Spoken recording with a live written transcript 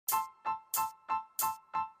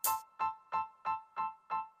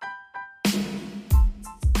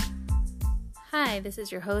Hi, this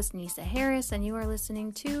is your host, Nisa Harris, and you are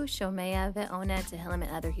listening to Shomea Ve'ona Tehillim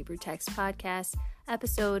and Other Hebrew Text Podcast,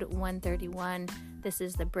 episode 131. This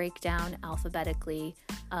is the breakdown alphabetically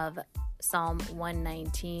of Psalm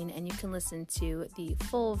 119, and you can listen to the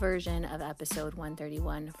full version of episode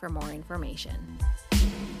 131 for more information.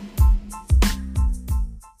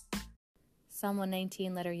 Psalm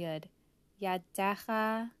 119, letter Yud.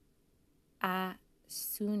 Yadecha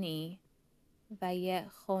asuni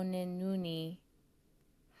vayechonenuni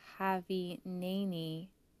havineni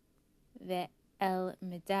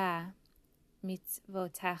ve'elmeda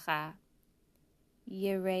mitzvotecha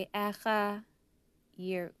yireecha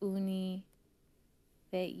yiruni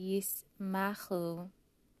ve'yismachu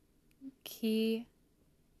ki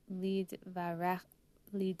lidvarcha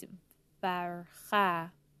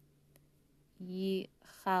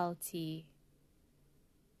yichalti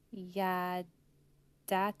Yadati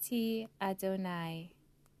Adonai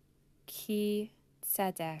ki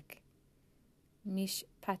tzedek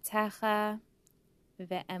mishpatecha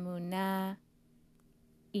ve'emunah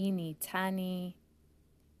initani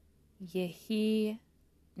yehi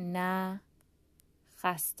na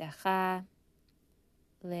chastecha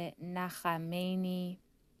le'nachameni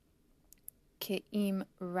ke'im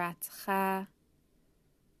ratcha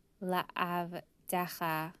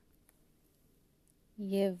la'avdecha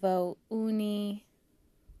Yevo'uni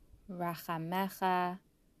rachamecha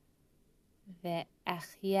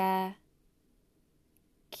ve'echya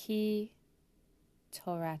ki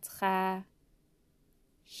toratcha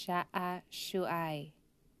sha'a shu'ai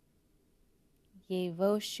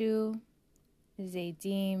Yevoshu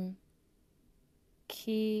zedim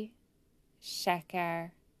ki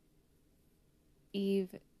sheker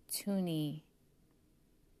ivtuni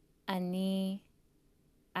ani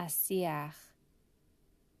asiach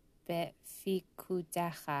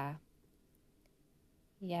be'fikudecha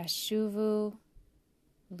yashuvu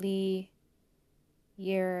li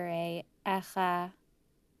yireecha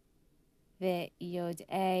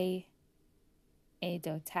ve'yodei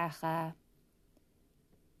edotecha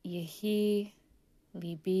yehi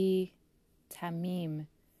libi tamim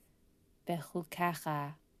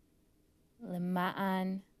bechukecha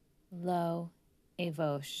lema'an lo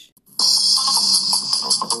evosh.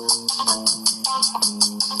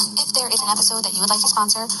 If there is an episode that you would like to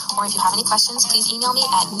sponsor, or if you have any questions, please email me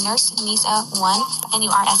at nursenisa1,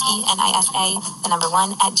 NURSENISA,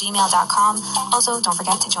 1, @gmail.com. Also, don't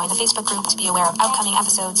forget to join the Facebook group to be aware of upcoming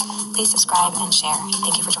episodes. Please subscribe and share.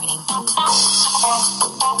 Thank you for joining.